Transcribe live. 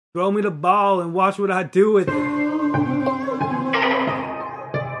Throw me the ball and watch what I do with it. You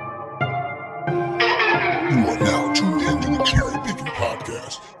are now tuned into the CherryPickin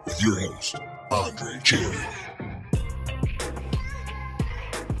podcast with your host, Andre Cherry.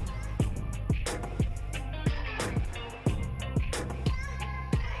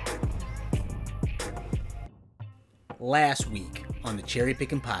 Last week on the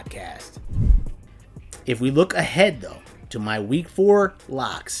CherryPickin podcast. If we look ahead though to my week 4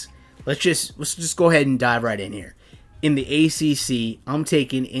 locks, let's just go ahead and dive right in here. In the ACC, I'm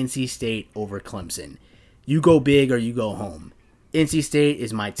taking NC State over Clemson. You go big or you go home. NC State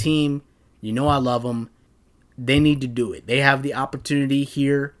is my team. You know I love them. They need to do it. They have the opportunity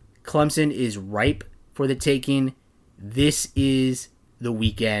here. Clemson is ripe for the taking. This is the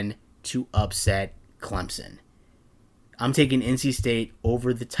weekend to upset Clemson. I'm taking NC State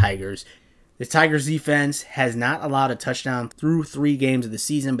over the Tigers. The Tigers defense has not allowed a touchdown through 3 games of the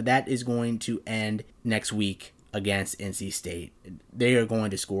season, but that is going to end next week against NC State. They are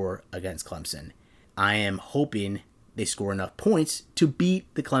going to score against Clemson. I am hoping they score enough points to beat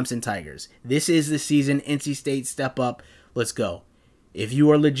the Clemson Tigers. This is the season. NC State, step up. Let's go. If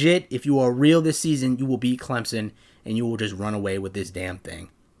you are legit, if you are real this season, you will beat Clemson and you will just run away with this damn thing.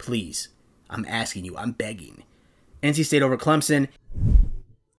 Please. I'm asking you. I'm begging. NC State over Clemson.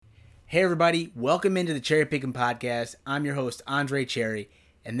 Hey everybody, welcome into the CherryPickin podcast. I'm your host, Andre Cherry,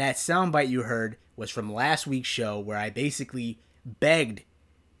 and that soundbite you heard was from last week's show where I basically begged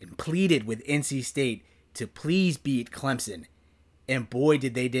and pleaded with NC State to please beat Clemson. And boy,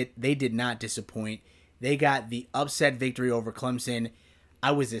 they did not disappoint. They got the upset victory over Clemson.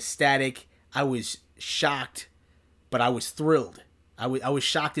 I was ecstatic. I was shocked, but I was thrilled. I was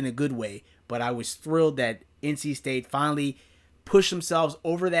shocked in a good way, but I was thrilled that NC State finally pushed themselves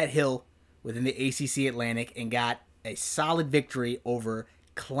over that hill within the ACC Atlantic and got a solid victory over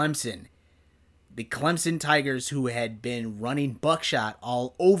Clemson. The Clemson Tigers, who had been running buckshot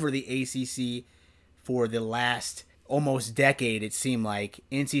all over the ACC for the last almost decade, it seemed like.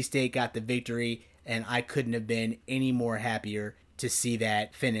 NC State got the victory, and I couldn't have been any more happier to see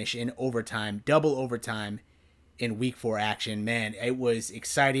that finish in overtime, double overtime in week 4 action. Man, it was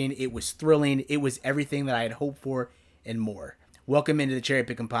exciting. It was thrilling. It was everything that I had hoped for and more. Welcome into the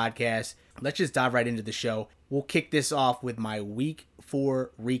CherryPickin podcast. Let's just dive right into the show. We'll kick this off with my week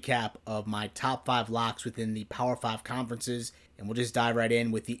 4 recap of my top 5 locks within the Power 5 conferences. And we'll just dive right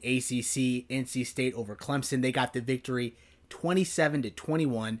in with the ACC, NC State over Clemson. They got the victory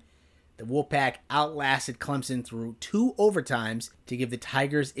 27-21. The Wolfpack outlasted Clemson through 2 overtimes to give the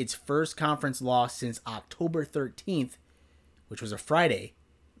Tigers its first conference loss since October 13th, which was a Friday,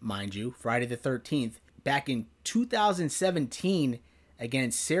 mind you, Friday the 13th, back in 2017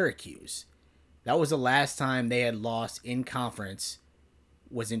 against Syracuse. That was the last time they had lost in conference,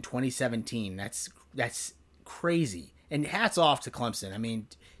 was in 2017. That's crazy. And hats off to Clemson. I mean,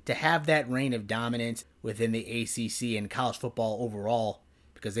 to have that reign of dominance within the ACC and college football overall,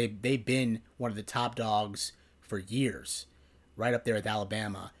 because they've been one of the top dogs for years, right up there with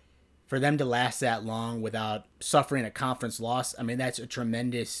Alabama. For them to last that long without suffering a conference loss, I mean, that's a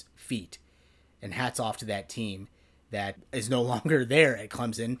tremendous feat. And hats off to that team that is no longer there at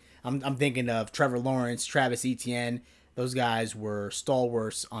Clemson. I'm thinking of Trevor Lawrence, Travis Etienne. Those guys were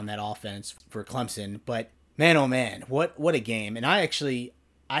stalwarts on that offense for Clemson. But man, oh man, what a game. And I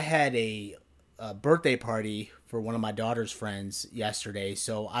had a birthday party for one of my daughter's friends yesterday,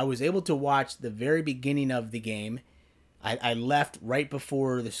 so I was able to watch the very beginning of the game. I left right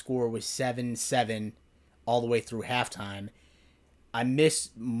before the score was 7-7 all the way through halftime. I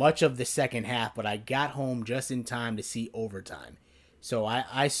missed much of the second half, but I got home just in time to see overtime. So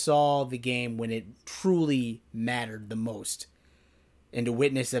I saw the game when it truly mattered the most. And to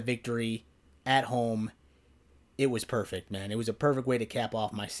witness a victory at home, it was perfect, man. It was a perfect way to cap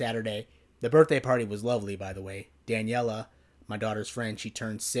off my Saturday. The birthday party was lovely, by the way. Daniela, my daughter's friend, she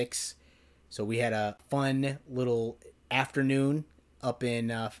turned 6. So we had a fun little afternoon up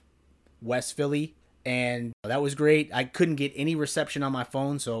in West Philly. And that was great. I couldn't get any reception on my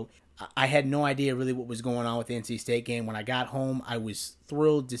phone, so I had no idea really what was going on with the NC State game. When I got home, I was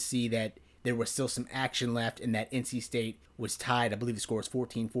thrilled to see that there was still some action left and that NC State was tied. I believe the score was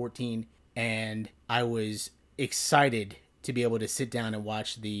 14-14. And I was excited to be able to sit down and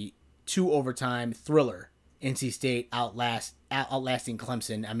watch the 2 overtime thriller, NC State outlasting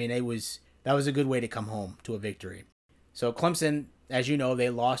Clemson. I mean, that was a good way to come home to a victory. So Clemson, as you know, they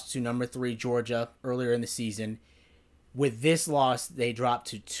lost to number 3 Georgia earlier in the season. With this loss, they dropped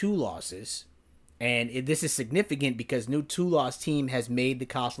to 2 losses. And this is significant because no 2-loss team has made the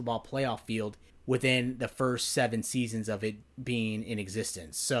college football playoff field within the first 7 seasons of it being in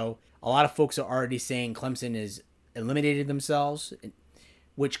existence. So a lot of folks are already saying Clemson has eliminated themselves,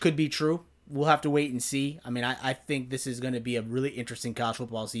 which could be true. We'll have to wait and see. I mean, I think this is going to be a really interesting college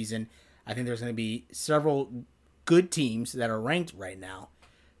football season. I think there's going to be several good teams that are ranked right now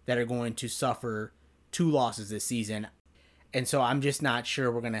that are going to suffer 2 losses this season. And so I'm just not sure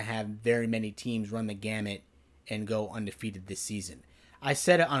we're going to have very many teams run the gamut and go undefeated this season. I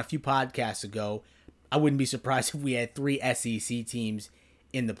said it on a few podcasts ago. I wouldn't be surprised if we had 3 SEC teams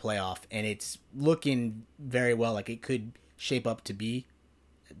in the playoff, and it's looking very well like it could shape up to be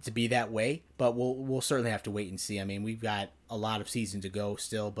that way, but we'll certainly have to wait and see. I mean, we've got a lot of season to go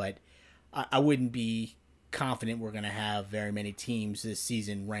still, but I wouldn't be confident we're going to have very many teams this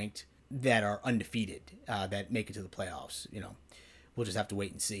season ranked that are undefeated, that make it to the playoffs. We'll just have to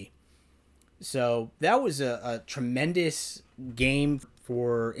wait and see. So that was a tremendous game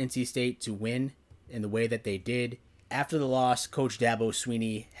for NC State to win in the way that they did. After the loss, Coach Dabo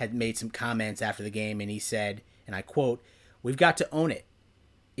Swinney had made some comments after the game, and he said, and I quote, "We've got to own it.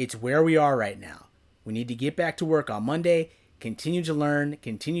 It's where we are right now. We need to get back to work on Monday, continue to learn,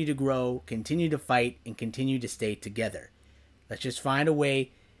 continue to grow, continue to fight, and continue to stay together. Let's just find a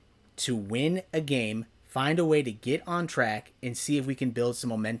way to win a game, find a way to get on track, and see if we can build some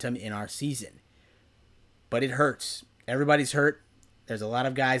momentum in our season." But it hurts. Everybody's hurt. There's a lot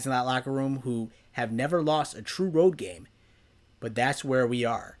of guys in that locker room who have never lost a true road game. But that's where we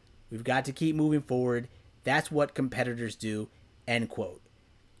are. We've got to keep moving forward. That's what competitors do. End quote.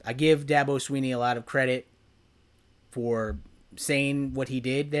 I give Dabo Swinney a lot of credit for saying what he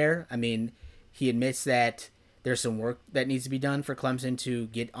did there. I mean, he admits that there's some work that needs to be done for Clemson to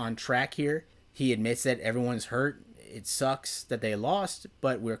get on track here. He admits that everyone's hurt. It sucks that they lost,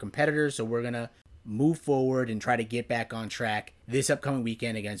 but we're competitors, so we're going to move forward and try to get back on track this upcoming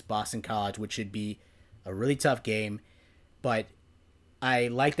weekend against Boston College, which should be a really tough game. But I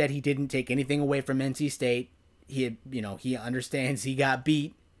like that he didn't take anything away from NC State. He understands he got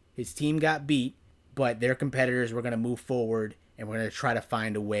beat. His team got beat, but they're competitors. We're going to move forward, and we're going to try to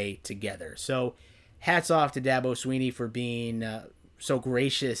find a way together. So hats off to Dabo Swinney for being so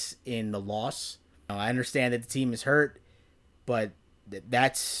gracious in the loss. I understand that the team is hurt, but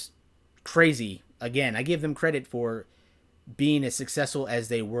that's crazy. Again, I give them credit for being as successful as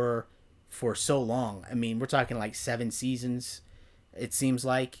they were for so long. I mean, we're talking like 7 seasons, it seems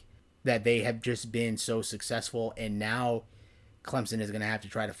like, that they have just been so successful, and now Clemson is going to have to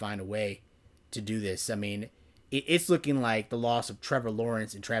try to find a way to do this. I mean, it's looking like the loss of Trevor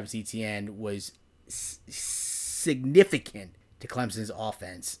Lawrence and Travis Etienne was significant to Clemson's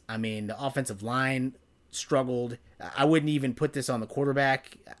offense. I mean, the offensive line struggled. I wouldn't even put this on the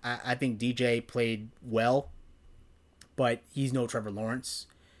quarterback. I think DJ played well, but he's no Trevor Lawrence,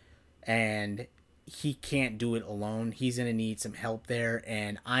 and he can't do it alone. He's going to need some help there,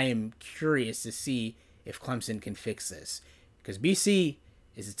 and I am curious to see if Clemson can fix this, because BC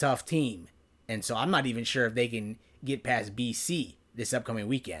is a tough team, and so I'm not even sure if they can get past BC this upcoming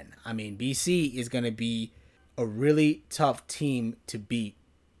weekend. I mean, BC is going to be a really tough team to beat,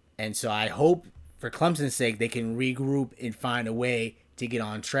 and so I hope for Clemson's sake they can regroup and find a way to get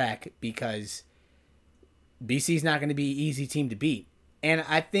on track, because BC's not going to be an easy team to beat. And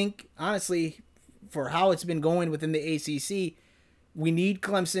I think, honestly, for how it's been going within the ACC, we need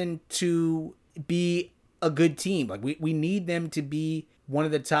Clemson to be a good team. Like, we need them to be one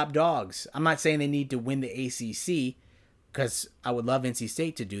of the top dogs. I'm not saying they need to win the ACC, because I would love NC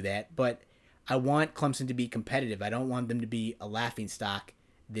State to do that, but I want Clemson to be competitive. I don't want them to be a laughingstock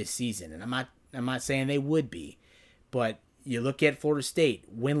this season. And I'm not saying they would be, but you look at Florida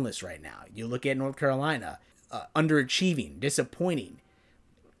State, winless right now. You look at North Carolina, underachieving, disappointing.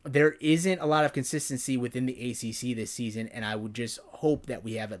 There isn't a lot of consistency within the ACC this season, and I would just hope that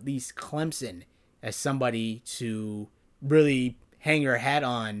we have at least Clemson as somebody to really hang your hat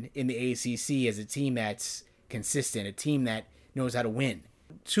on in the ACC as a team that's consistent, a team that knows how to win.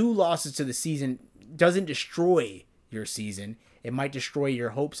 2 losses to the season doesn't destroy your season. It might destroy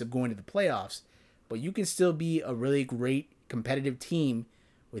your hopes of going to the playoffs, but you can still be a really great competitive team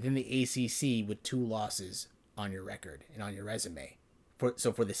within the ACC with 2 losses on your record and on your resume.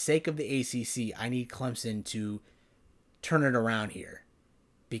 So for the sake of the ACC, I need Clemson to turn it around here,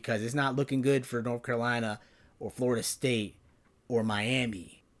 because it's not looking good for North Carolina or Florida State or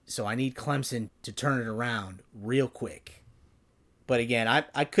Miami. So I need Clemson to turn it around real quick. But again,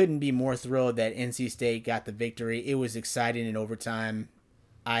 I couldn't be more thrilled that NC State got the victory. It was exciting in overtime.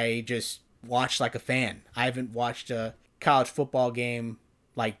 I just watched like a fan. I haven't watched a college football game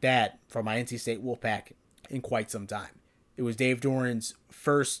like that for my NC State Wolfpack in quite some time. It was Dave Doran's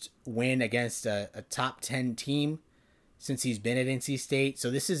first win against a top 10 team since he's been at NC State.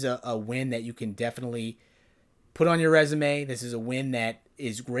 So this is a win that you can definitely put on your resume. This is a win that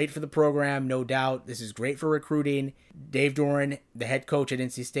is great for the program, no doubt. This is great for recruiting. Dave Doran, the head coach at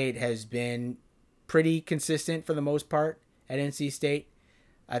NC State, has been pretty consistent for the most part at NC State.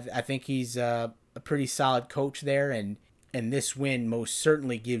 I think he's a pretty solid coach there, and this win most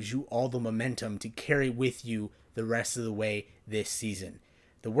certainly gives you all the momentum to carry with you the rest of the way this season.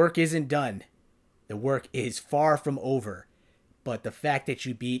 The work isn't done. The work is far from over, but the fact that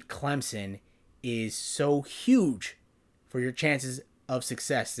you beat Clemson is so huge for your chances of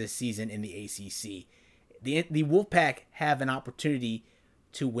success this season in the ACC. The Wolfpack have an opportunity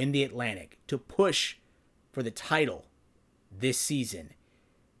to win the Atlantic, to push for the title this season.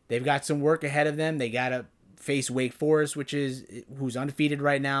 They've got some work ahead of them. They got to face Wake Forest, who's undefeated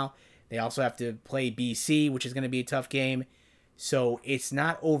right now. They also have to play BC, which is going to be a tough game. So it's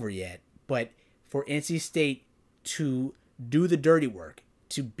not over yet. But for NC State to do the dirty work,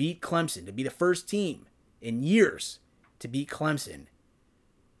 to beat Clemson, to be the first team in years to beat Clemson,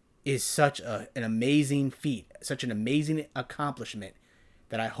 is such an amazing feat, such an amazing accomplishment,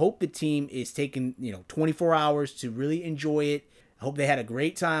 that I hope the team is taking 24 hours to really enjoy it. I hope they had a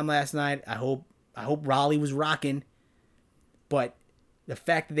great time last night. I hope Raleigh was rocking. But the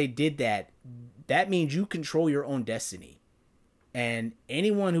fact that they did that means you control your own destiny. And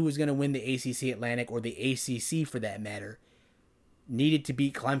anyone who was going to win the ACC Atlantic, or the ACC for that matter, needed to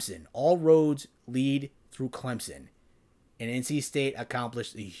beat Clemson. All roads lead through Clemson. And NC State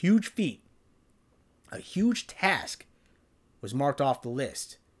accomplished a huge feat. A huge task was marked off the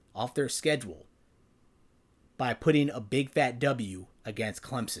list, off their schedule, by putting a big fat W against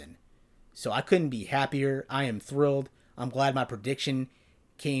Clemson. So I couldn't be happier. I am thrilled. I'm glad my prediction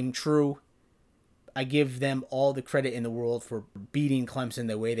came true. I give them all the credit in the world for beating Clemson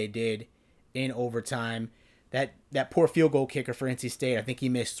the way they did in overtime. That poor field goal kicker for NC State, I think he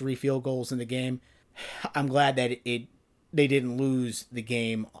missed 3 field goals in the game. I'm glad that they didn't lose the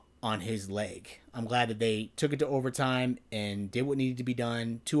game on his leg. I'm glad that they took it to overtime and did what needed to be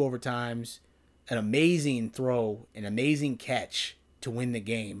done. 2 overtimes, an amazing throw, an amazing catch to win the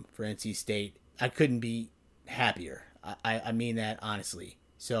game for NC State. I couldn't be happier. I mean that honestly.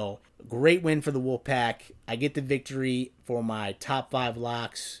 So, great win for the Wolfpack. I get the victory for my top 5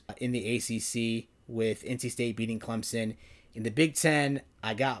 locks in the ACC, with NC State beating Clemson. In the Big Ten,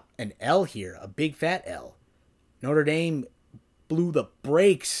 I got an L here, a big fat L. Notre Dame blew the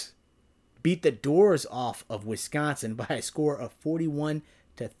brakes, beat the doors off of Wisconsin by a score of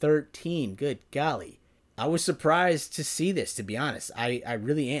 41-13. Good golly. I was surprised to see this, to be honest. I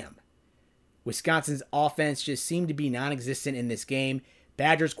really am. Wisconsin's offense just seemed to be non-existent in this game.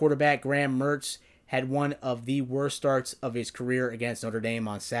 Badgers quarterback Graham Mertz had one of the worst starts of his career against Notre Dame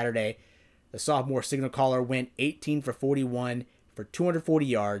on Saturday. The sophomore signal caller went 18 for 41 for 240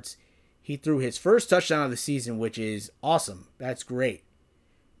 yards. He threw his first touchdown of the season, which is awesome. That's great.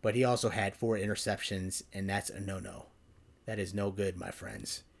 But he also had 4 interceptions, and that's a no-no. That is no good, my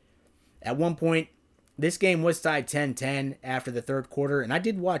friends. At one point, this game was tied 10-10 after the third quarter, and I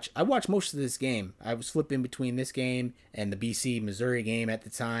watched most of this game. I was flipping between this game and the BC-Missouri game at the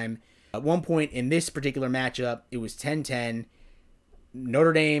time. At one point in this particular matchup, it was 10-10.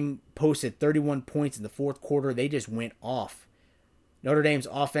 Notre Dame posted 31 points in the fourth quarter. They just went off. Notre Dame's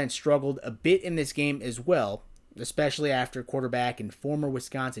offense struggled a bit in this game as well, especially after quarterback and former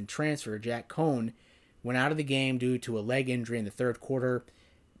Wisconsin transfer Jack Cohn went out of the game due to a leg injury in the third quarter.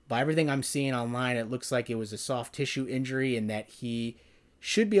 By everything I'm seeing online, it looks like it was a soft tissue injury and that he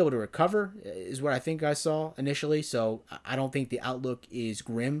should be able to recover, is what I think I saw initially. So I don't think the outlook is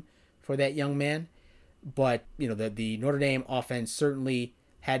grim for that young man. But, the Notre Dame offense certainly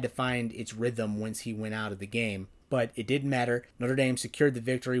had to find its rhythm once he went out of the game. But it didn't matter. Notre Dame secured the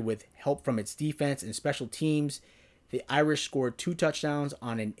victory with help from its defense and special teams. The Irish scored 2 touchdowns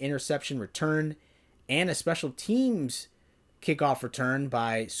on an interception return and a special teams kickoff return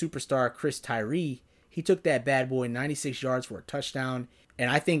by superstar Chris Tyree. He took that bad boy 96 yards for a touchdown. And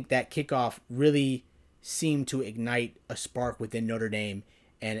I think that kickoff really seemed to ignite a spark within Notre Dame.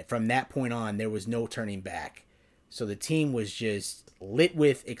 And from that point on, there was no turning back. So the team was just lit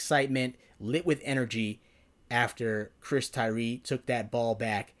with excitement, lit with energy after Chris Tyree took that ball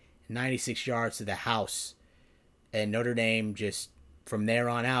back 96 yards to the house. And Notre Dame just, from there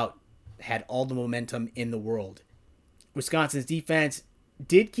on out, had all the momentum in the world. Wisconsin's defense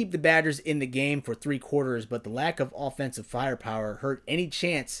did keep the Badgers in the game for 3 quarters, but the lack of offensive firepower hurt any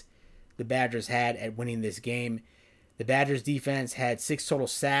chance the Badgers had at winning this game. The Badgers defense had 6 total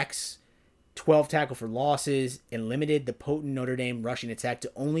sacks 12 tackle for losses, and limited the potent Notre Dame rushing attack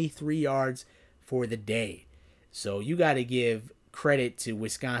to only 3 yards for the day. So you got to give credit to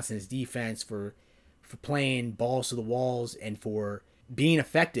Wisconsin's defense for playing balls to the walls and for being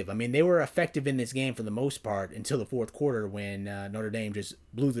effective. I mean, they were effective in this game for the most part until the fourth quarter when Notre Dame just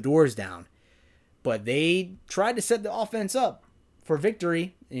blew the doors down. But they tried to set the offense up for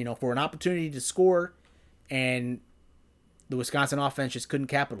victory, for an opportunity to score, and the Wisconsin offense just couldn't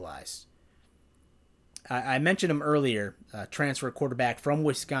capitalize. I mentioned him earlier, transfer quarterback from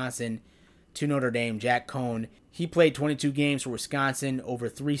Wisconsin to Notre Dame, Jack Cohn. He played 22 games for Wisconsin over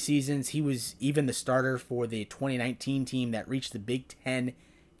 3 seasons. He was even the starter for the 2019 team that reached the Big Ten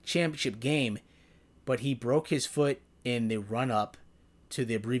championship game, but he broke his foot in the run-up to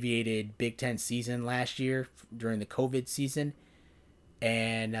the abbreviated Big Ten season last year during the COVID season,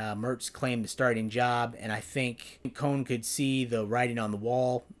 and Mertz claimed the starting job, and I think Cohn could see the writing on the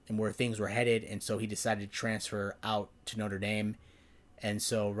wall and where things were headed, and so he decided to transfer out to Notre Dame. And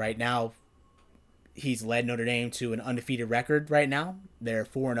so right now, he's led Notre Dame to an undefeated record right now. They're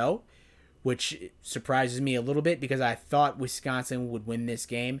 4-0, which surprises me a little bit because I thought Wisconsin would win this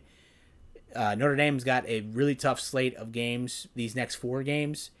game. Notre Dame's got a really tough slate of games, these next 4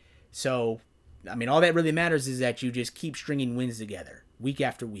 games. So, I mean, all that really matters is that you just keep stringing wins together week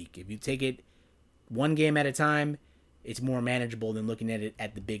after week. If you take it one game at a time, it's more manageable than looking at it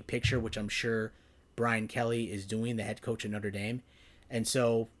at the big picture, which I'm sure Brian Kelly is doing, the head coach of Notre Dame. And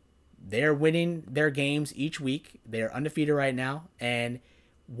so they're winning their games each week. They're undefeated right now. And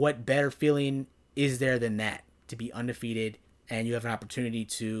what better feeling is there than that, to be undefeated and you have an opportunity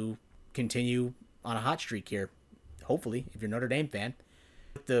to continue on a hot streak here, hopefully, if you're a Notre Dame fan.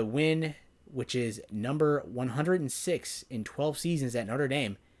 The win, which is number 106 in 12 seasons at Notre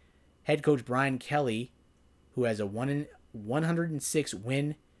Dame, head coach Brian Kelly, who has a 106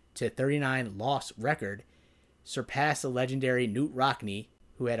 win to 39 loss record, surpassed the legendary Knute Rockne,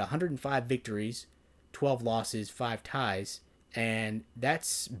 who had 105 victories, 12 losses, 5 ties, and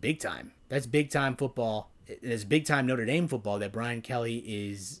that's big time. That's big time football. It's big time Notre Dame football that Brian Kelly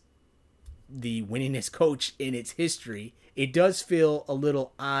is the winningest coach in its history. It does feel a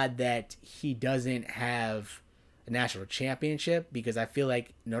little odd that he doesn't have a national championship, because I feel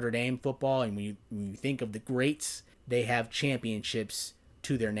like Notre Dame football, and when you think of the greats, they have championships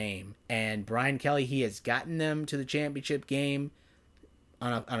to their name. And Brian Kelly, he has gotten them to the championship game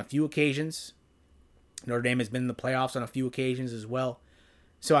on a few occasions. Notre Dame has been in the playoffs on a few occasions as well.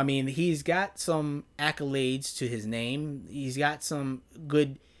 So, I mean, he's got some accolades to his name. He's got some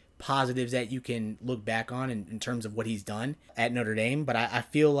good positives that you can look back on in terms of what he's done at Notre Dame. But I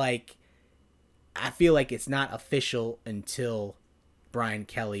feel like it's not official until Brian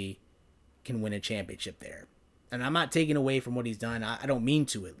Kelly can win a championship there. And I'm not taking away from what he's done. I don't mean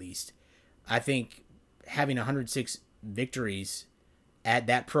to, at least. I think having 106 victories at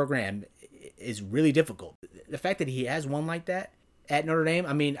that program is really difficult. The fact that he has one like that at Notre Dame,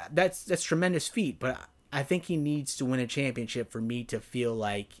 I mean, that's tremendous feat. But I think he needs to win a championship for me to feel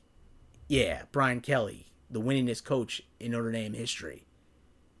like, yeah, Brian Kelly, the winningest coach in Notre Dame history.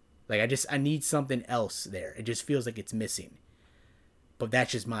 Like, I need something else there. It just feels like it's missing. But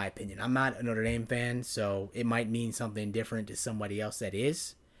that's just my opinion. I'm not a Notre Dame fan, so it might mean something different to somebody else that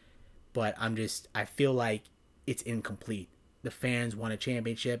is. But I feel like it's incomplete. The fans want a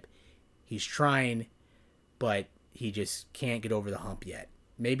championship. He's trying, but he just can't get over the hump yet.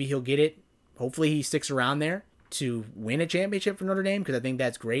 Maybe he'll get it. Hopefully he sticks around there to win a championship for Notre Dame, because I think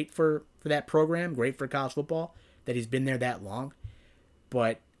that's great for that program, great for college football, that he's been there that long.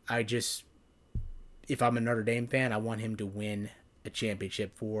 But if I'm a Notre Dame fan, I want him to win a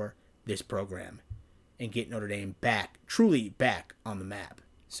championship for this program and get Notre Dame truly back on the map.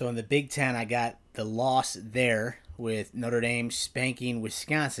 So in the Big Ten, I got the loss there with Notre Dame spanking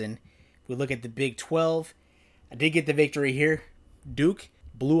Wisconsin. If we look at the Big 12, I did get the victory here. Duke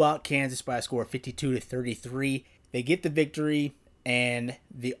blew out Kansas by a score of 52-33. They get the victory, and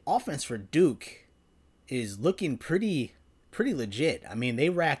the offense for Duke is looking pretty legit. I mean, they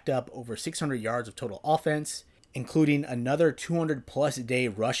racked up over 600 yards of total offense, including another 200-plus day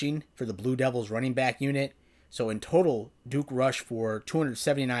rushing for the Blue Devils running back unit. So in total, Duke rushed for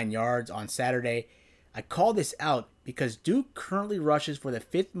 279 yards on Saturday. I call this out because Duke currently rushes for the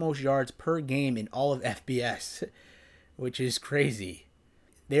 5th most yards per game in all of FBS, which is crazy.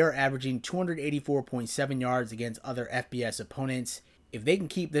 They are averaging 284.7 yards against other FBS opponents. If they can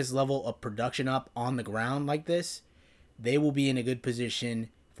keep this level of production up on the ground like this, they will be in a good position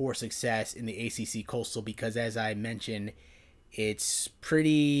for success in the ACC Coastal, because, as I mentioned, it's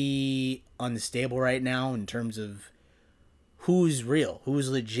pretty unstable right now in terms of who's real, who's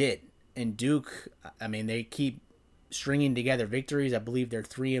legit. And Duke, I mean, they keep stringing together victories. I believe they're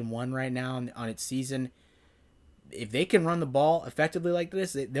 3-1 right now on its season. If they can run the ball effectively like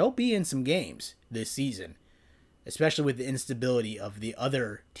this, they'll be in some games this season, especially with the instability of the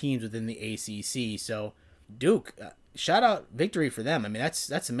other teams within the ACC. So Duke, shout out victory for them. I mean,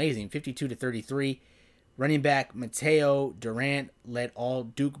 that's amazing. 52-33. Running back Mateo Durant led all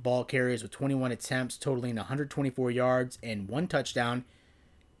Duke ball carriers with 21 attempts, totaling 124 yards and 1 touchdown.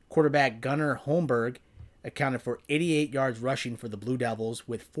 Quarterback Gunnar Holmberg accounted for 88 yards rushing for the Blue Devils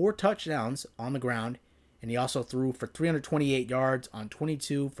with 4 touchdowns on the ground, and he also threw for 328 yards on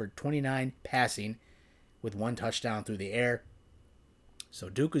 22 for 29 passing with 1 touchdown through the air. So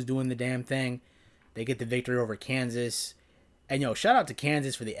Duke is doing the damn thing. They get the victory over Kansas. And, shout out to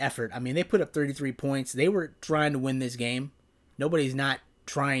Kansas for the effort. I mean, they put up 33 points. They were trying to win this game. Nobody's not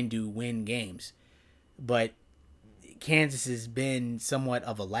trying to win games. But Kansas has been somewhat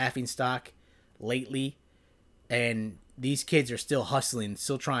of a laughingstock lately. And these kids are still hustling,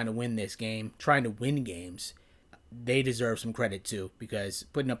 still trying to win this game, trying to win games. They deserve some credit, too, because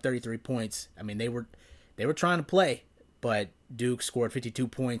putting up 33 points, I mean, they were trying to play. But Duke scored 52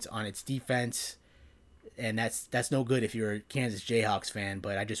 points on its defense. And that's no good if you're a Kansas Jayhawks fan,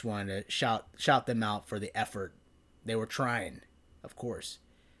 but I just wanted to shout them out for the effort. They were trying, of course.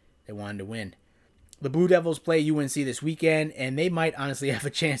 They wanted to win. The Blue Devils play UNC this weekend, and they might honestly have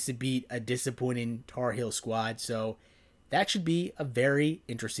a chance to beat a disappointing Tar Heel squad, so that should be a very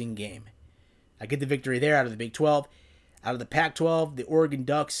interesting game. I get the victory there out of the Big 12. Out of the Pac-12, the Oregon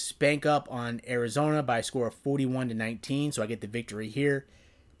Ducks spank up on Arizona by a score of 41-19, so I get the victory here.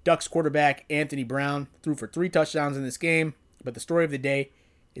 Ducks quarterback Anthony Brown threw for 3 touchdowns in this game, but the story of the day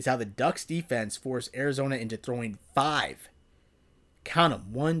is how the Ducks defense forced Arizona into throwing 5, count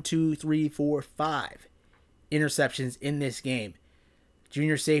them, 1, 2, 3, 4, 5 interceptions in this game.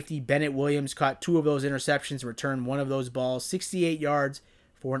 Junior safety Bennett Williams caught 2 of those interceptions and returned 1 of those balls, 68 yards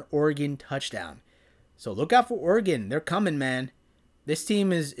for an Oregon touchdown. So look out for Oregon. They're coming, man. This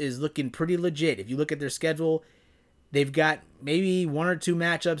team is looking pretty legit. If you look at their schedule, they've got maybe 1 or 2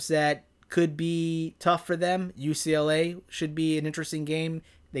 matchups that could be tough for them. UCLA should be an interesting game.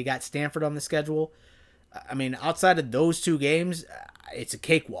 They got Stanford on the schedule. I mean, outside of those 2 games, it's a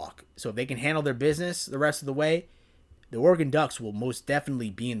cakewalk. So if they can handle their business the rest of the way, the Oregon Ducks will most definitely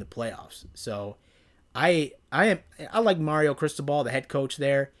be in the playoffs. So I like Mario Cristobal, the head coach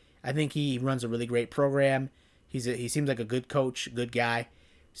there. I think he runs a really great program. He seems like a good coach, good guy.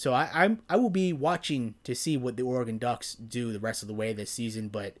 So I will be watching to see what the Oregon Ducks do the rest of the way this season,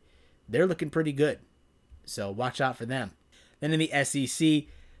 but they're looking pretty good. So watch out for them. Then in the SEC,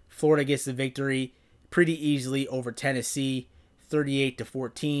 Florida gets the victory pretty easily over Tennessee,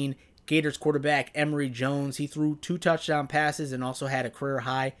 38-14. Gators quarterback Emory Jones, he threw 2 touchdown passes and also had a career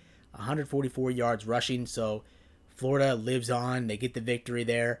high 144 yards rushing. So Florida lives on. They get the victory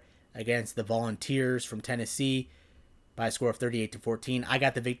there against the Volunteers from Tennessee by a score of 38-14. I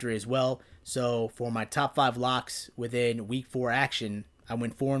got the victory as well. So for my top 5 locks within week 4 action, I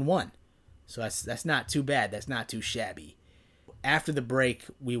went 4-1. So that's not too bad. That's not too shabby. After the break,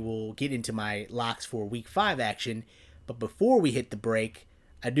 we will get into my locks for week 5 action. But before we hit the break,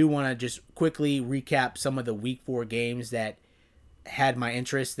 I do want to just quickly recap some of the week 4 games that had my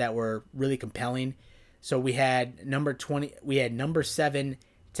interest, that were really compelling. So we had number 7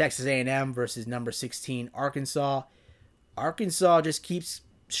 Texas A&M versus number 16 Arkansas. Arkansas just keeps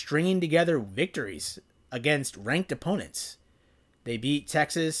stringing together victories against ranked opponents. They beat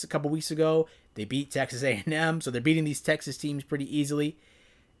Texas a couple weeks ago. They beat Texas A&M, so they're beating these Texas teams pretty easily.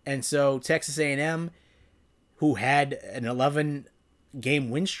 And so Texas A&M, who had an 11-game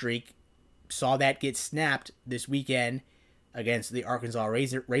win streak, saw that get snapped this weekend against the Arkansas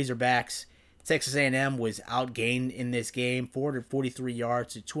Razorbacks. Texas A&M was outgained in this game, 443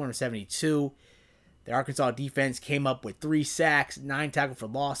 yards to 272. The Arkansas defense came up with 3 sacks, 9 tackles for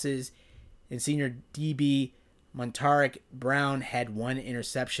losses, and senior DB Montarik Brown had 1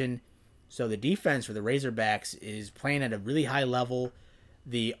 interception. So the defense for the Razorbacks is playing at a really high level.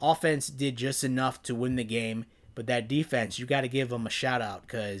 The offense did just enough to win the game, but that defense, you got to give them a shout out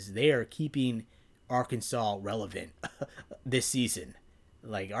because they are keeping Arkansas relevant this season.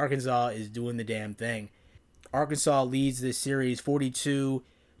 Like, Arkansas is doing the damn thing. Arkansas leads this series 42-33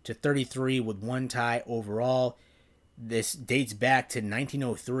 with 1 tie overall. This dates back to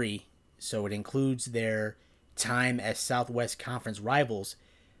 1903, so it includes their time as Southwest Conference rivals.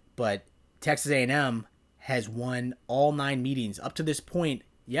 But Texas A&M has won all 9 meetings up to this point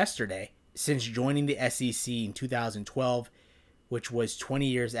yesterday since joining the SEC in 2012, which was 20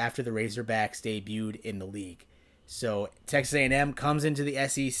 years after the Razorbacks debuted in the league. So Texas A&M comes into the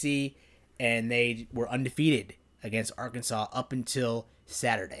SEC, and they were undefeated against Arkansas up until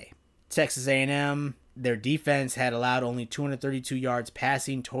Saturday. Texas A&M, their defense had allowed only 232 yards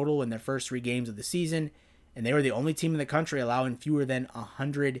passing total in their first 3 games of the season, and they were the only team in the country allowing fewer than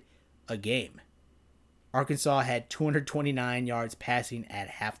 100 a game. Arkansas had 229 yards passing at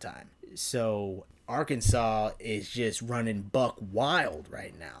halftime. So Arkansas is just running buck wild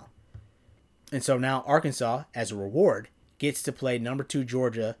right now. And so now Arkansas, as a reward, gets to play number 2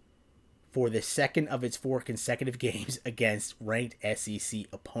 Georgia for the second of its 4 consecutive games against ranked SEC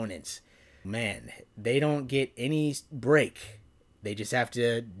opponents. Man, they don't get any break. They just have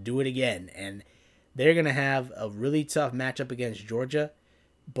to do it again. And they're going to have a really tough matchup against Georgia.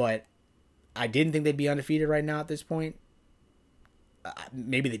 But I didn't think they'd be undefeated right now at this point.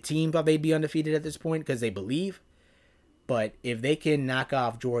 Maybe the team thought they'd be undefeated at this point because they believe. But if they can knock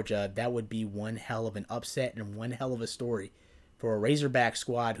off Georgia, that would be one hell of an upset and one hell of a story for a Razorback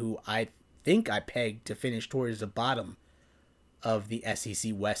squad who I think I pegged to finish towards the bottom of the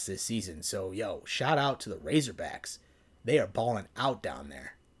SEC West this season. So, shout out to the Razorbacks. They are balling out down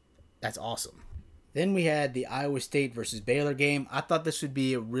there. That's awesome. Then we had the Iowa State versus Baylor game. I thought this would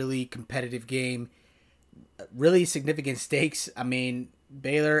be a really competitive game. Really significant stakes. I mean,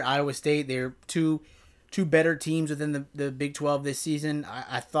 Baylor, Iowa State, they're two better teams within the Big 12 this season.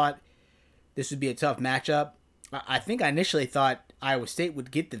 I thought this would be a tough matchup. I think I initially thought Iowa State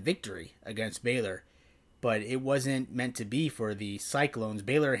would get the victory against Baylor, but it wasn't meant to be for the Cyclones.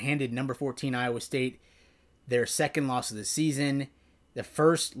 Baylor handed number 14 Iowa State their second loss of the season, the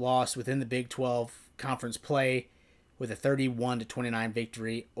first loss within the Big 12 conference play, with a 31-29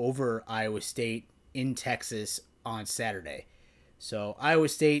 victory over Iowa State in Texas on Saturday. So Iowa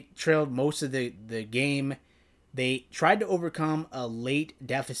State trailed most of the game. They tried to overcome a late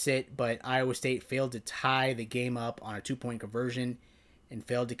deficit, but Iowa State failed to tie the game up on a 2-point conversion and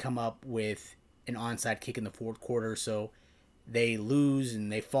failed to come up with an onside kick in the fourth quarter. So they lose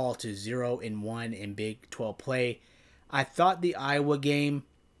and they fall to 0-1 in Big 12 play. I thought the Iowa game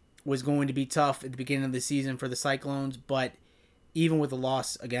was going to be tough at the beginning of the season for the Cyclones, but even with a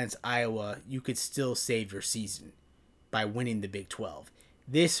loss against Iowa, you could still save your season by winning the Big 12.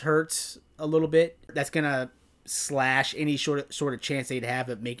 This hurts a little bit. That's going to slash any sort of chance they'd have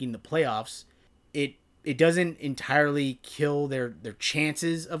of making the playoffs. It doesn't entirely kill their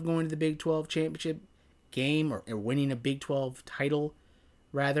chances of going to the Big 12 championship game or winning a Big 12 title,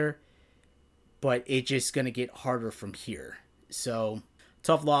 rather. But it's just going to get harder from here. So,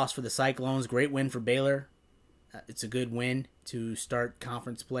 tough loss for the Cyclones. Great win for Baylor. It's a good win to start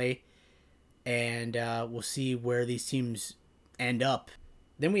conference play. And we'll see where these teams end up.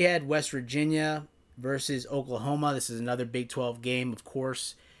 Then we had West Virginia versus Oklahoma. This is another Big 12 game, of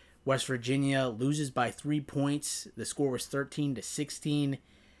course. West Virginia loses by 3 points. The score was 13-16.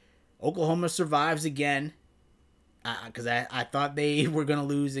 Oklahoma survives again because I thought they were going to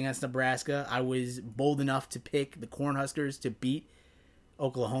lose against Nebraska. I was bold enough to pick the Cornhuskers to beat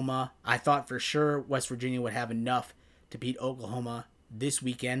Oklahoma. I thought for sure West Virginia would have enough to beat Oklahoma this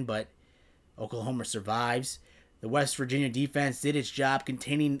weekend, but Oklahoma survives. The West Virginia defense did its job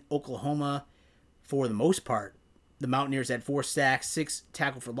containing Oklahoma for the most part. The Mountaineers had 4 sacks, 6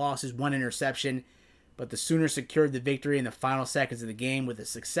 tackle for losses, 1 interception, but the Sooners secured the victory in the final seconds of the game with a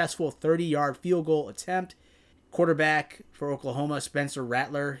successful 30-yard field goal attempt. Quarterback for Oklahoma, Spencer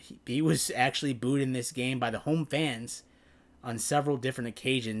Rattler, he was actually booed in this game by the home fans on several different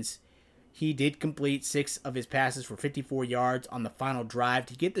occasions. He did complete 6 of his passes for 54 yards on the final drive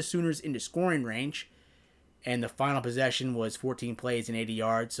to get the Sooners into scoring range, and the final possession was 14 plays and 80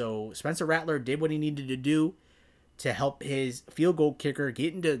 yards. So Spencer Rattler did what he needed to do to help his field goal kicker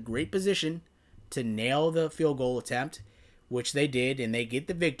get into great position to nail the field goal attempt, which they did, and they get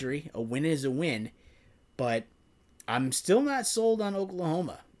the victory. A win is a win, but I'm still not sold on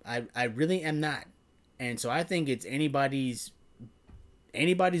Oklahoma. I really am not. And so I think it's anybody's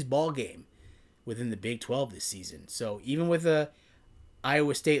ball game within the Big 12 this season. So even with a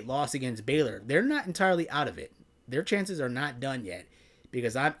Iowa State loss against Baylor, they're not entirely out of it. Their chances are not done yet,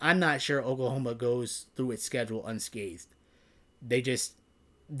 because I'm not sure Oklahoma goes through its schedule unscathed. They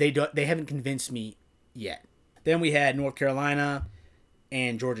haven't convinced me yet. Then we had North Carolina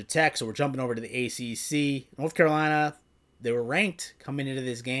and Georgia Tech, so we're jumping over to the ACC. North Carolina, they were ranked coming into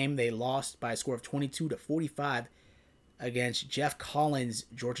this game. They lost by a score of 22-45 against Jeff Collins'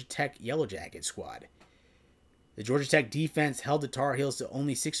 Georgia Tech Yellow Jacket squad. The Georgia Tech defense held the Tar Heels to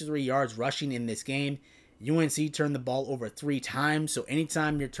only 63 yards rushing in this game. UNC turned the ball over 3 times, so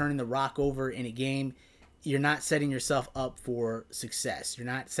anytime you're turning the rock over in a game, you're not setting yourself up for success. You're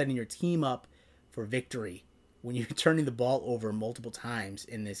not setting your team up for victory when you're turning the ball over multiple times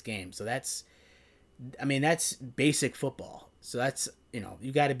in this game. So that's basic football. So that's,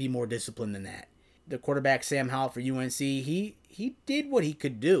 you got to be more disciplined than that. The quarterback, Sam Howell for UNC, he did what he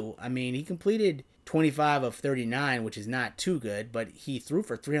could do. I mean, he completed 25 of 39, which is not too good, but he threw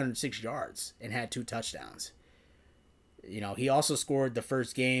for 306 yards and had 2 touchdowns. He also scored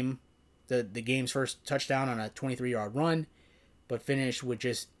the game's first touchdown on a 23-yard run, but finished with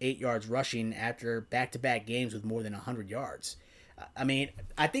just 8 yards rushing after back-to-back games with more than 100 yards. I mean,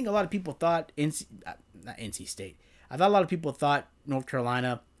 I think a lot of people thought not NC State. I thought a lot of people thought North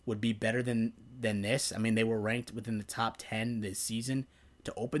Carolina would be better than this. I mean, they were ranked within the top 10 this season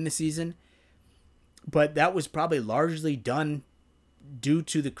to open the season. But that was probably largely done due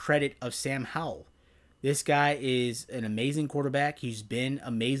to the credit of Sam Howell. This guy is an amazing quarterback. He's been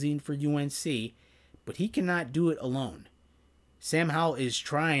amazing for UNC, but he cannot do it alone. Sam Howell is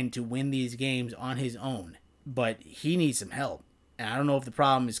trying to win these games on his own, but he needs some help. And I don't know if the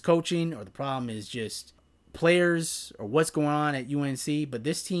problem is coaching or the problem is just players or what's going on at UNC, but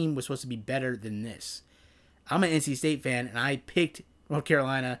this team was supposed to be better than this. I'm an NC State fan, and I picked North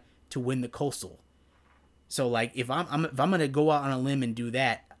Carolina to win the Coastal. So, like, if I'm gonna go out on a limb and do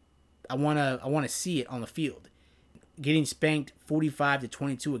that, I wanna see it on the field. Getting spanked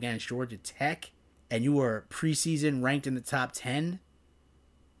 45-22 against Georgia Tech, and you were preseason ranked in the top 10.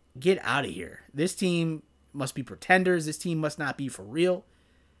 Get out of here. This team must be pretenders. This team must not be for real,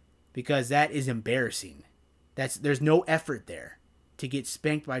 because that is embarrassing. There's no effort there to get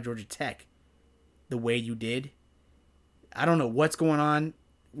spanked by Georgia Tech the way you did. I don't know what's going on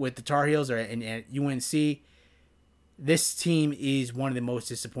with the Tar Heels or at UNC. This team is one of the most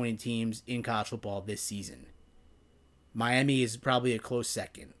disappointing teams in college football this season. Miami is probably a close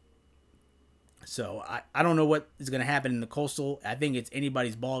second. So I don't know what is going to happen in the Coastal. I think it's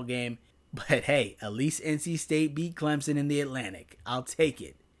anybody's ball game. But hey, at least NC State beat Clemson in the Atlantic. I'll take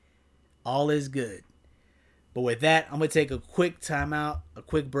it. All is good. But with that, I'm going to take a quick timeout, a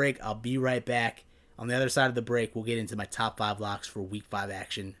quick break. I'll be right back. On the other side of the break, we'll get into my top 5 locks for Week 5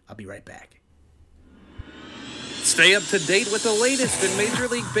 action. I'll be right back. Stay up to date with the latest in Major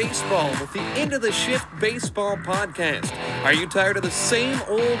League Baseball with the Into the Shift Baseball podcast. Are you tired of the same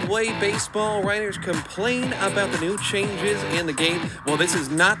old way baseball writers complain about the new changes in the game? Well, this is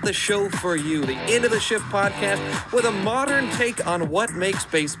not the show for you. The Into the Shift podcast with a modern take on what makes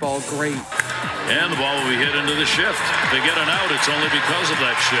baseball great. And the ball will be hit into the shift. They get an out, it's only because of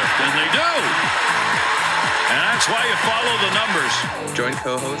that shift. And they do! And that's why you follow the numbers. Join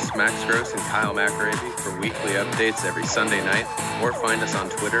co-hosts Max Gross and Kyle McAravy for weekly updates every Sunday night, or find us on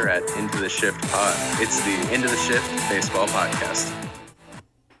Twitter at Into the Shift Pod. It's the Into the Shift Baseball Podcast.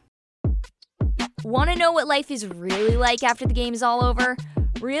 Want to know what life is really like after the game is all over?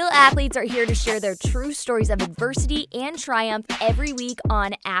 Real athletes are here to share their true stories of adversity and triumph every week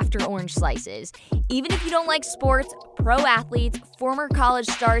on After Orange Slices. Even if you don't like sports, pro athletes, former college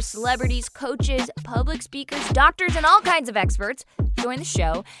stars, celebrities, coaches, public speakers, doctors, and all kinds of experts join the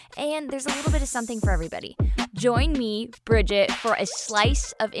show, and there's a little bit of something for everybody. Join me, Bridget, for a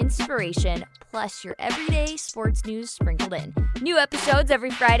slice of inspiration, plus your everyday sports news sprinkled in. New episodes every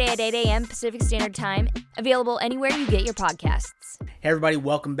Friday at 8 a.m. Pacific Standard Time, available anywhere you get your podcasts. Hey everybody,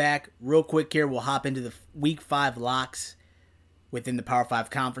 welcome back. Real quick here, we'll hop into the Week 5 locks within the Power 5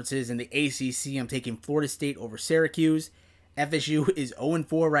 conferences. In the ACC, I'm taking Florida State over Syracuse. FSU is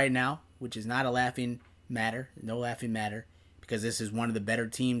 0-4 right now, which is not a laughing matter, no laughing matter, because this is one of the better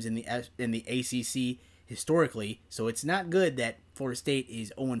teams in the ACC historically. So it's not good that Florida State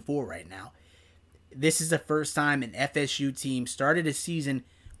is 0-4 right now. This is the first time an FSU team started a season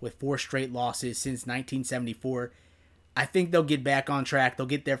with 4 straight losses since 1974. I think they'll get back on track. They'll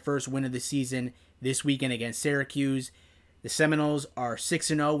get their first win of the season this weekend against Syracuse. The Seminoles are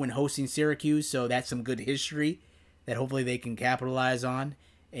 6-0 when hosting Syracuse, so that's some good history that hopefully they can capitalize on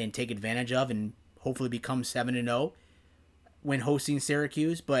and take advantage of and hopefully become 7-0 when hosting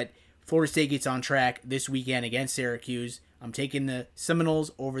Syracuse. But Florida State gets on track this weekend against Syracuse. I'm taking the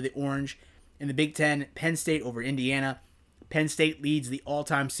Seminoles over the Orange. In the Big Ten, Penn State over Indiana. Penn State leads the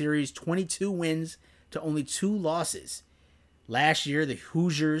all-time series, 22 wins to only 2 losses. Last year, the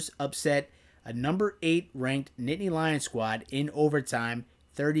Hoosiers upset a number 8 ranked Nittany Lions squad in overtime,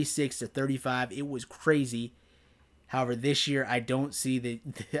 36-35. It was crazy. However, this year I don't see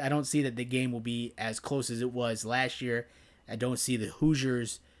that the game will be as close as it was last year. I don't see the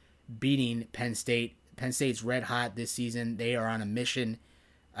Hoosiers beating Penn State. Penn State's red hot this season. They are on a mission.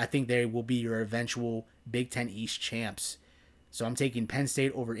 I think they will be your eventual Big Ten East champs. So I'm taking Penn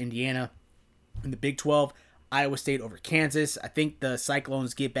State over Indiana. In the Big 12, Iowa State over Kansas. I think the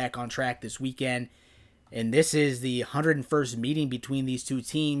Cyclones get back on track this weekend. And this is the 101st meeting between these two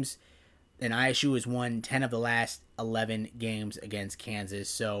teams. And ISU has won 10 of the last 11 games against Kansas.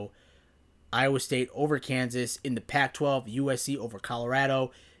 So Iowa State over Kansas. In the Pac-12, USC over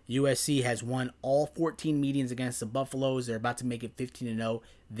Colorado. USC has won all 14 meetings against the Buffaloes. They're about to make it 15-0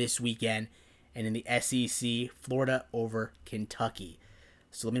 this weekend. And in the SEC, Florida over Kentucky.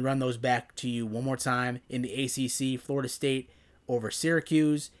 So let me run those back to you one more time. In the ACC, Florida State over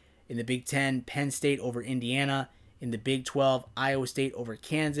Syracuse. In the Big Ten, Penn State over Indiana. In the Big 12, Iowa State over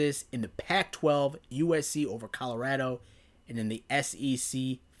Kansas. In the Pac-12, USC over Colorado. And in the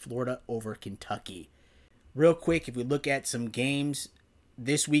SEC, Florida over Kentucky. Real quick, if we look at some games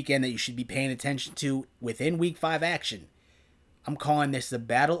this weekend that you should be paying attention to within Week 5 action, I'm calling this the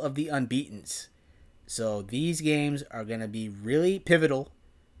Battle of the Unbeatens. So these games are going to be really pivotal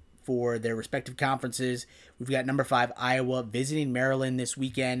for their respective conferences. We've got number 5 Iowa visiting Maryland this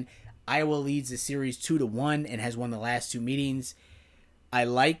weekend. Iowa leads the series 2-1 and has won the last 2 meetings. I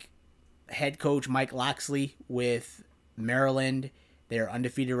like head coach Mike Locksley with Maryland. They're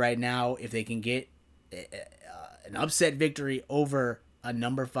undefeated right now. If they can get an upset victory over a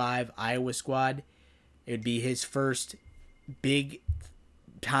number 5 Iowa squad, it would be his first big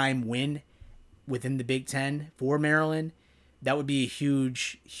time win within the Big Ten for Maryland. That would be a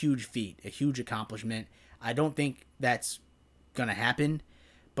huge feat, a huge accomplishment. I don't think that's going to happen,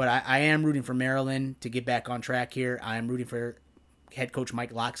 but I am rooting for Maryland to get back on track here. I am rooting for head coach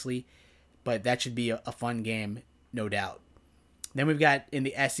Mike Locksley, but that should be a fun game, no doubt. Then we've got in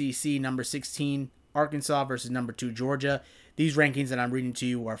the SEC, number 16, Arkansas versus number 2, Georgia. These rankings that I'm reading to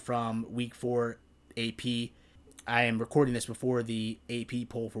you are from Week 4 AP. I am recording this before the AP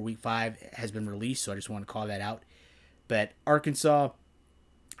poll for Week 5 has been released, so I just want to call that out. But Arkansas,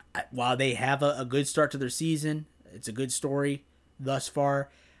 while they have a good start to their season, it's a good story thus far,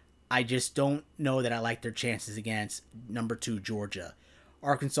 I just don't know that I like their chances against number 2, Georgia.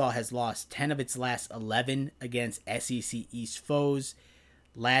 Arkansas has lost 10 of its last 11 against SEC East foes.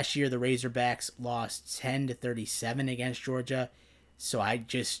 Last year, the Razorbacks lost 10-37 against Georgia, so I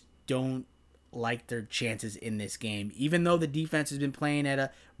just don't like their chances in this game. Even though the defense has been playing at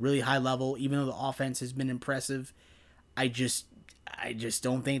a really high level, even though the offense has been impressive, I just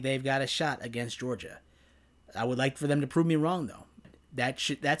don't think they've got a shot against Georgia. I would like for them to prove me wrong, though.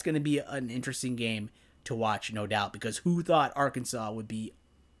 That's going to be an interesting game to watch, no doubt, because who thought Arkansas would be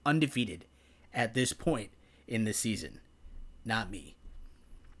undefeated at this point in the season? Not me.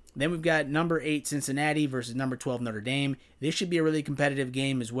 Then we've got number 8 Cincinnati versus number 12 Notre Dame. This should be a really competitive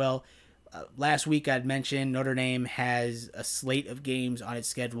game as well. Last week I'd mentioned Notre Dame has a slate of games on its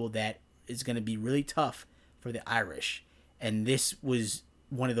schedule that is going to be really tough for the Irish. And this was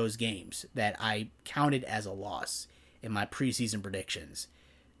one of those games that I counted as a loss in my preseason predictions.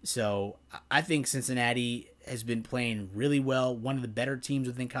 So I think Cincinnati has been playing really well, one of the better teams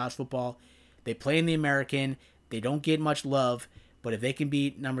within college football. They play in the American. They don't get much love, but if they can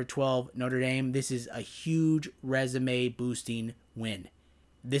beat number 12 Notre Dame, this is a huge resume boosting win.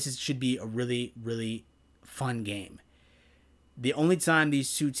 Should be a really, really fun game. The only time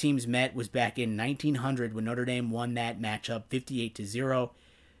these two teams met was back in 1900 when Notre Dame won that matchup 58-0.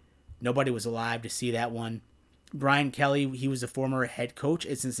 Nobody was alive to see that one. Brian Kelly, he was a former head coach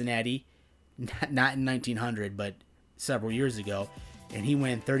at Cincinnati, not in 1900, but several years ago, and he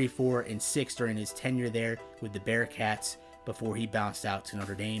went 34-6 during his tenure there with the Bearcats before he bounced out to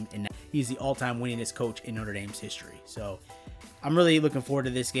Notre Dame, and he's the all-time winningest coach in Notre Dame's history. So I'm really looking forward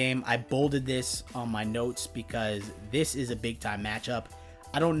to this game. I bolded this on my notes because this is a big-time matchup.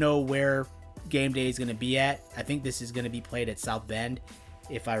 I don't know where game day is going to be at. I think this is going to be played at South Bend,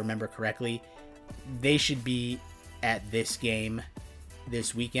 if I remember correctly. They should be at this game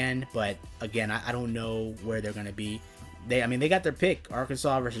this weekend, but again, I don't know where they're going to be. They got their pick.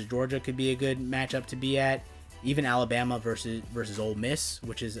 Arkansas versus Georgia could be a good matchup to be at. Even Alabama versus Ole Miss,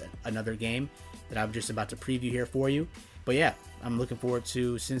 which is another game that I'm just about to preview here for you. But yeah, I'm looking forward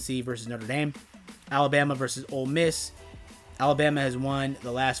to Cincy versus Notre Dame. Alabama versus Ole Miss. Alabama has won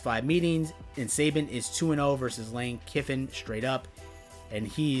the last 5 meetings, and Saban is 2-0 versus Lane Kiffin straight up, and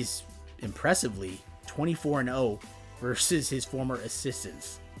he's impressively 24-0 versus his former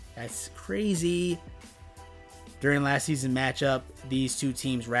assistants. That's crazy. During last season's matchup, these two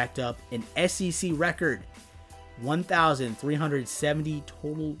teams racked up an SEC record 1,370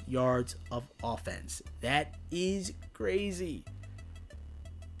 total yards of offense. That is crazy.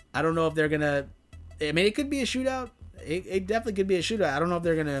 I don't know if they're going to... it could be a shootout. It definitely could be a shootout. I don't know if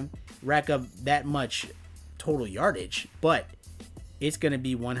they're going to rack up that much total yardage, but it's going to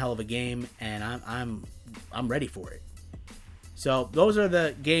be one hell of a game, and I'm ready for it. So those are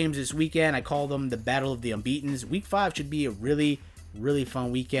the games this weekend. I call them the Battle of the Unbeatens. Week 5 should be a really, really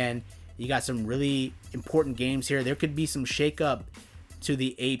fun weekend. You got some really important games here. There could be some shakeup to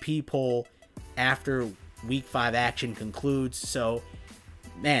the AP poll after Week 5 action concludes. So,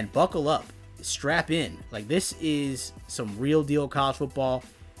 man, buckle up. Strap in. Like, this is some real deal college football.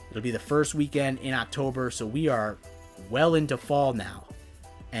 It'll be the first weekend in October, so we are well into fall now.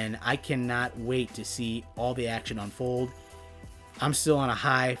 And I cannot wait to see all the action unfold. I'm still on a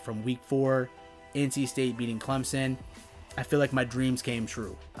high from Week 4, NC State beating Clemson. I feel like my dreams came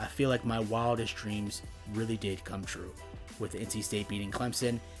true. I feel like my wildest dreams really did come true with NC State beating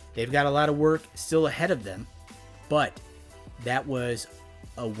Clemson. They've got a lot of work still ahead of them, but that was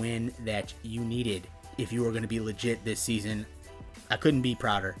a win that you needed if you were going to be legit this season. I couldn't be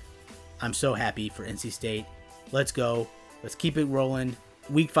prouder. I'm so happy for NC State. Let's go. Let's keep it rolling.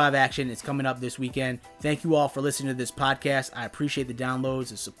 Week 5 action is coming up this weekend. Thank you all for listening to this podcast. I appreciate the downloads,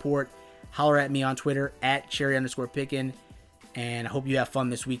 the support. Holler at me on Twitter at Cherry_Pickin. And I hope you have fun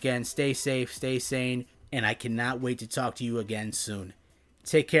this weekend. Stay safe, stay sane, and I cannot wait to talk to you again soon.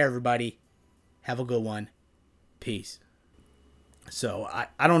 Take care, everybody. Have a good one. Peace. So,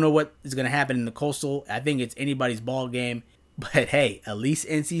 I don't know what is going to happen in the Coastal. I think it's anybody's ball game. But hey, at least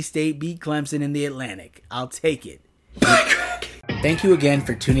NC State beat Clemson in the Atlantic. I'll take it. Thank you again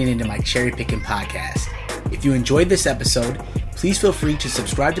for tuning into my Cherry Pickin' podcast. If you enjoyed this episode, please feel free to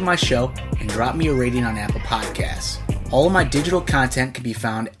subscribe to my show and drop me a rating on Apple Podcasts. All of my digital content can be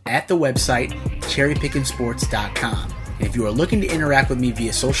found at the website CherryPickinSports.com. And if you are looking to interact with me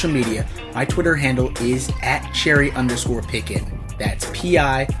via social media, my Twitter handle is at Cherry_Pickin. That's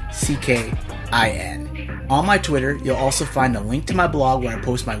Pickin. On my Twitter, you'll also find a link to my blog where I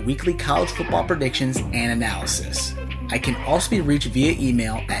post my weekly college football predictions and analysis. I can also be reached via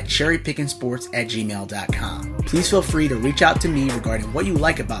email at cherrypickinsports@gmail.com. Please feel free to reach out to me regarding what you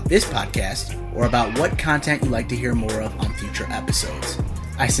like about this podcast or about what content you'd like to hear more of on future episodes.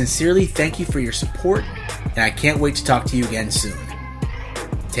 I sincerely thank you for your support, and I can't wait to talk to you again soon.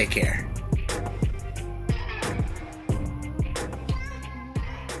 Take care.